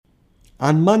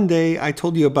On Monday, I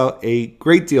told you about a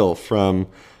great deal from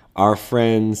our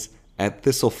friends at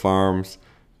Thistle Farms,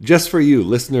 just for you,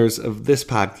 listeners of this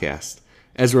podcast.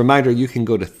 As a reminder, you can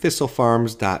go to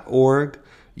thistlefarms.org,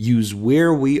 use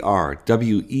Where We Are,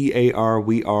 W-E-A-R,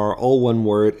 we are, all one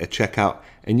word, at checkout,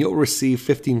 and you'll receive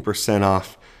 15%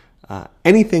 off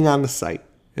anything on the site.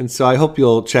 And so I hope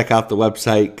you'll check out the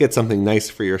website, get something nice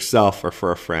for yourself or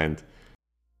for a friend.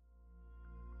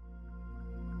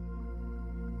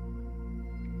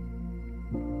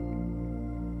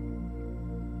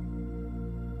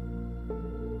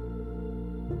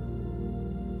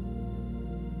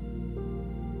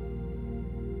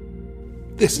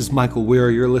 This is Michael Weir.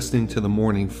 You're listening to The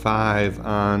Morning Five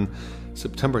on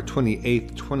September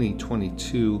 28th,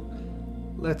 2022.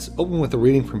 Let's open with a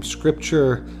reading from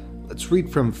Scripture. Let's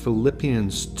read from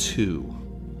Philippians 2.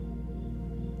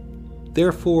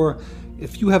 Therefore,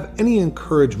 if you have any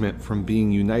encouragement from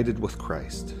being united with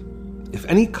Christ, if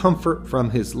any comfort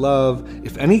from his love,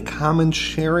 if any common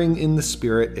sharing in the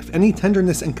Spirit, if any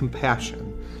tenderness and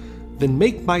compassion, then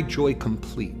make my joy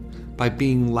complete by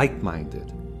being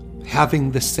like-minded,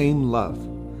 having the same love,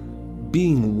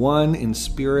 being one in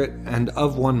spirit and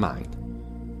of one mind.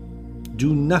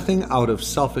 Do nothing out of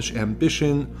selfish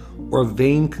ambition or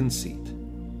vain conceit.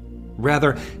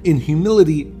 Rather, in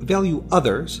humility, value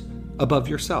others above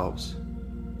yourselves,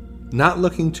 not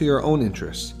looking to your own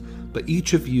interests, but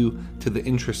each of you to the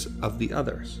interests of the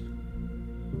others.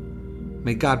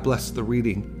 May God bless the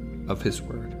reading of his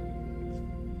word.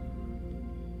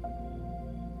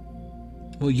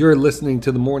 Well, you're listening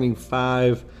to The Morning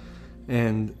Five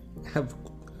and have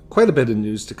quite a bit of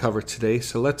news to cover today,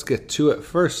 so let's get to it.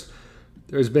 First,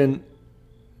 there's been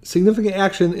significant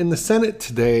action in the Senate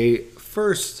today.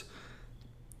 First,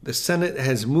 the Senate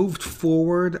has moved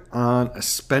forward on a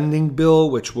spending bill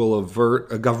which will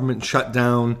avert a government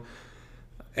shutdown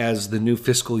as the new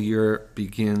fiscal year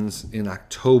begins in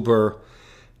October.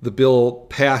 The bill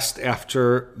passed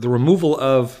after the removal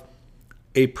of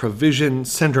a provision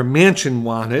Senator Manchin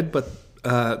wanted, but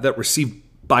that received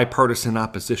bipartisan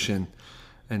opposition.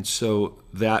 And so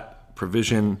that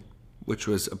provision, which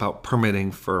was about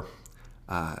permitting for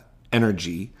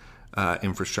energy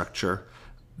infrastructure,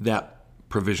 that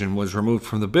provision was removed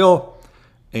from the bill,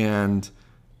 and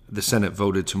the Senate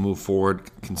voted to move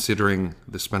forward considering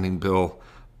the spending bill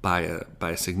by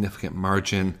a significant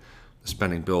margin. The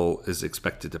spending bill is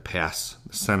expected to pass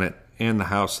the Senate and the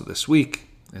House this week,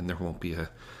 and there won't be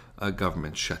a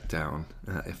government shutdown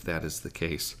if that is the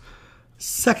case.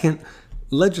 Second,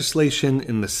 legislation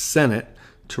in the Senate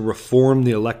to reform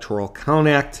the Electoral Count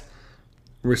Act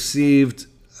received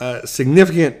a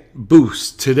significant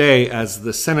boost today as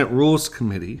the Senate Rules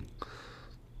Committee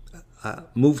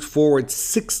moved forward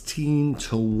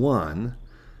 16-1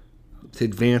 to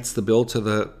advance the bill to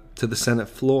the Senate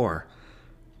floor.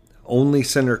 Only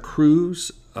Senator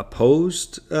Cruz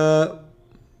opposed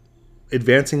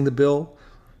advancing the bill,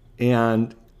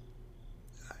 and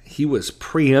he was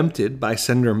preempted by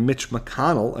Senator Mitch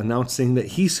McConnell announcing that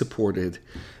he supported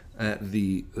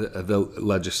the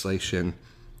legislation.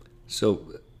 So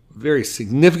very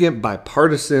significant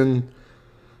bipartisan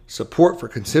support for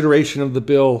consideration of the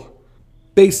bill.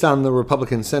 Based on the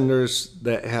Republican senators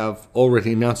that have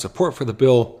already announced support for the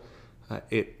bill,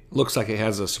 it looks like it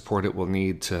has the support it will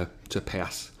need to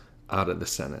pass out of the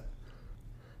Senate.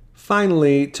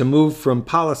 Finally, to move from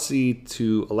policy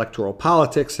to electoral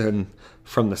politics and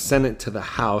from the Senate to the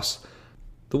House,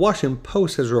 the Washington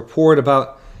Post has a report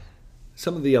about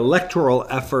some of the electoral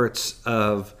efforts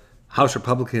of House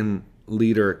Republican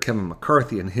leader Kevin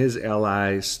McCarthy and his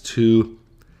allies to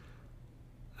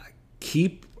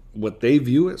keep what they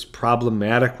view as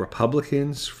problematic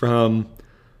Republicans from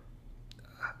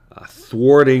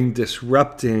thwarting,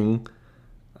 disrupting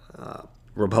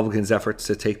Republicans' efforts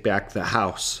to take back the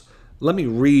House. Let me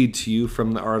read to you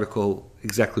from the article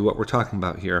exactly what we're talking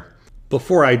about here.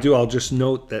 Before I do, I'll just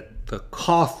note that the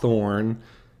Cawthorn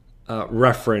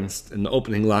referenced in the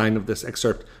opening line of this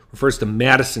excerpt refers to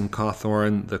Madison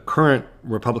Cawthorn, the current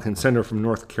Republican senator from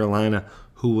North Carolina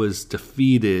who was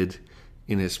defeated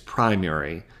in his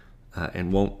primary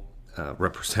and won't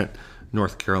represent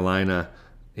North Carolina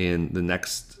in the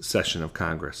next session of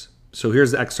Congress. So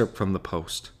here's the excerpt from the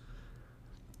Post.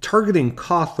 Targeting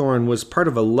Cawthorn was part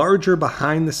of a larger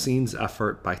behind-the-scenes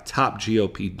effort by top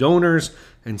GOP donors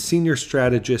and senior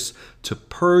strategists to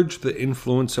purge the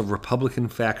influence of Republican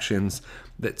factions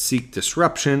that seek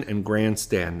disruption and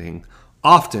grandstanding,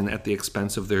 often at the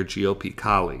expense of their GOP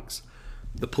colleagues.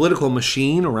 The political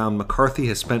machine around McCarthy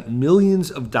has spent millions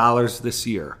of dollars this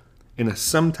year in a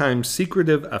sometimes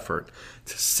secretive effort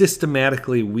to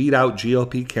systematically weed out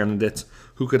GOP candidates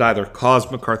who could either cause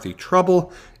McCarthy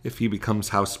trouble if he becomes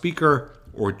House Speaker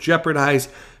or jeopardize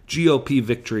GOP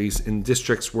victories in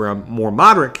districts where a more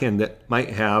moderate candidate might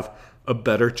have a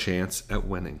better chance at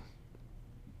winning.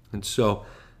 And so,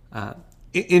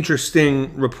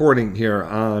 interesting reporting here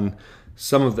on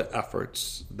some of the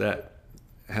efforts that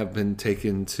have been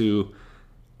taken to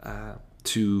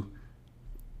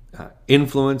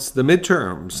influence the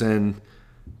midterms and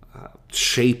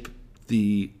shape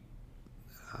the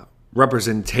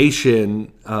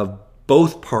representation of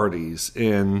both parties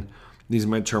in these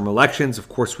midterm elections. Of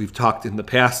course, we've talked in the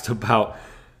past about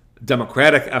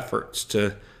Democratic efforts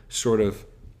to sort of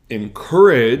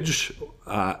encourage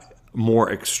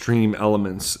more extreme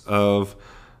elements of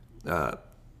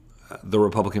the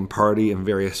Republican Party in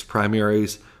various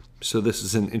primaries. So this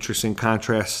is an interesting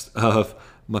contrast of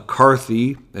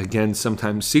McCarthy, again,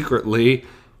 sometimes secretly,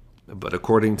 but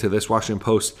according to this Washington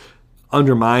Post,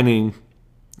 undermining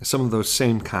some of those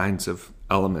same kinds of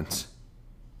elements.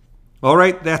 All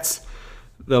right, that's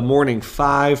the Morning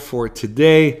Five for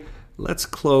today. Let's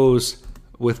close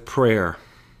with prayer.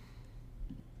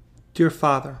 Dear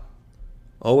Father,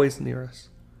 always near us,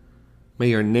 may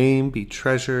your name be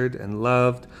treasured and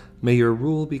loved. May your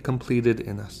rule be completed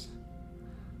in us.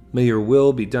 May your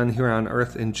will be done here on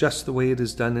earth in just the way it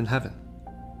is done in heaven.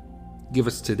 Give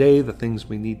us today the things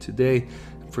we need today,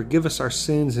 and forgive us our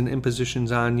sins and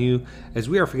impositions on you, as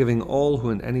we are forgiving all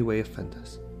who in any way offend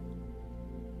us.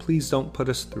 Please don't put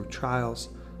us through trials,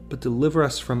 but deliver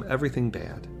us from everything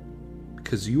bad,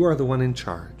 because you are the one in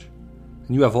charge,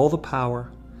 and you have all the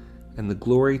power, and the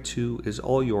glory too is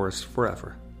all yours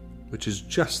forever, which is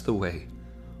just the way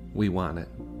we want it.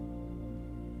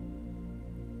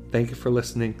 Thank you for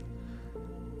listening.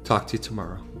 Talk to you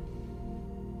tomorrow.